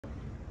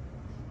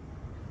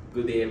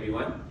Good day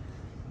everyone.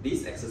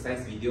 This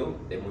exercise video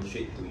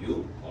demonstrates to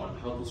you on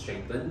how to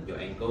strengthen your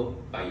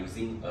ankle by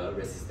using a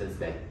resistance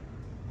band.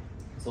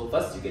 So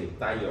first you can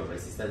tie your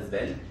resistance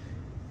band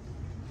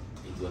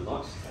into a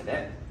knot like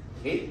that.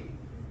 Okay.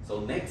 So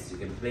next you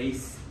can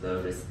place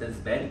the resistance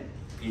band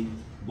in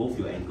both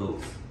your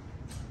ankles.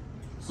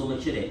 So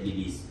make sure that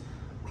it is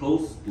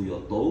close to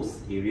your toes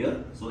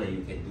area so that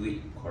you can do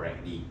it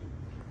correctly.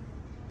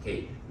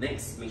 Okay.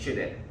 Next, make sure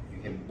that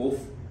you can both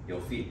your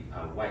feet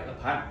are wide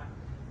apart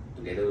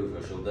together with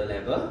your shoulder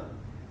level,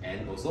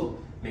 and also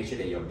make sure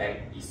that your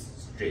back is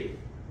straight.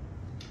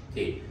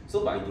 Okay,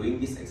 so by doing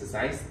this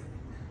exercise,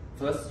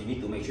 first you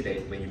need to make sure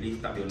that when you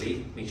lift up your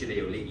leg, make sure that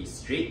your leg is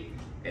straight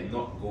and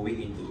not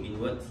going into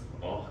inwards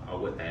or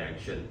outward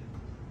direction.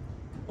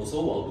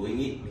 Also, while doing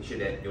it, make sure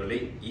that your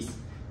leg is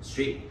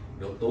straight,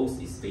 your toes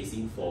is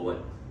facing forward.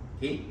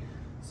 Okay,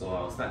 so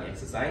I'll start the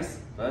exercise.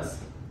 First,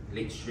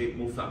 leg straight,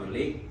 move up your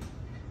leg.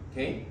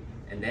 Okay,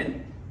 and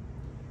then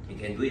you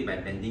can do it by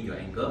bending your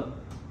ankle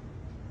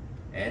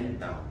and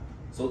down.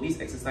 So this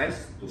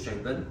exercise to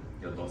strengthen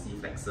your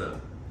dorsiflexor.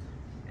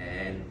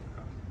 And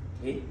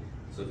okay,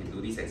 so you can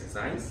do this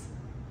exercise.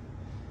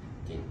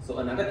 Okay, so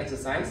another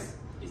exercise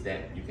is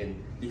that you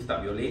can lift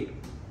up your leg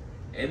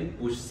and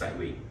push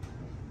sideways.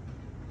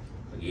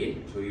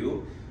 Again, show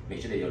you,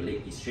 make sure that your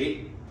leg is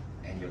straight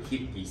and your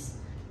hip is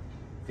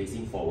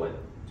facing forward.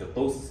 Your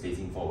toes is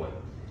facing forward.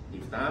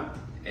 Lift up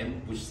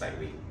and push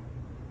sideways.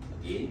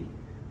 Again,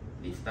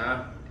 lift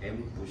up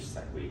and push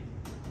sideways.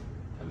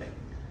 Come back.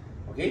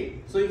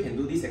 Okay, so you can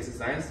do this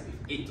exercise with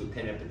 8 to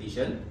 10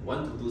 repetitions,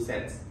 1 to 2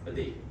 sets a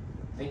day.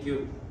 Thank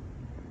you.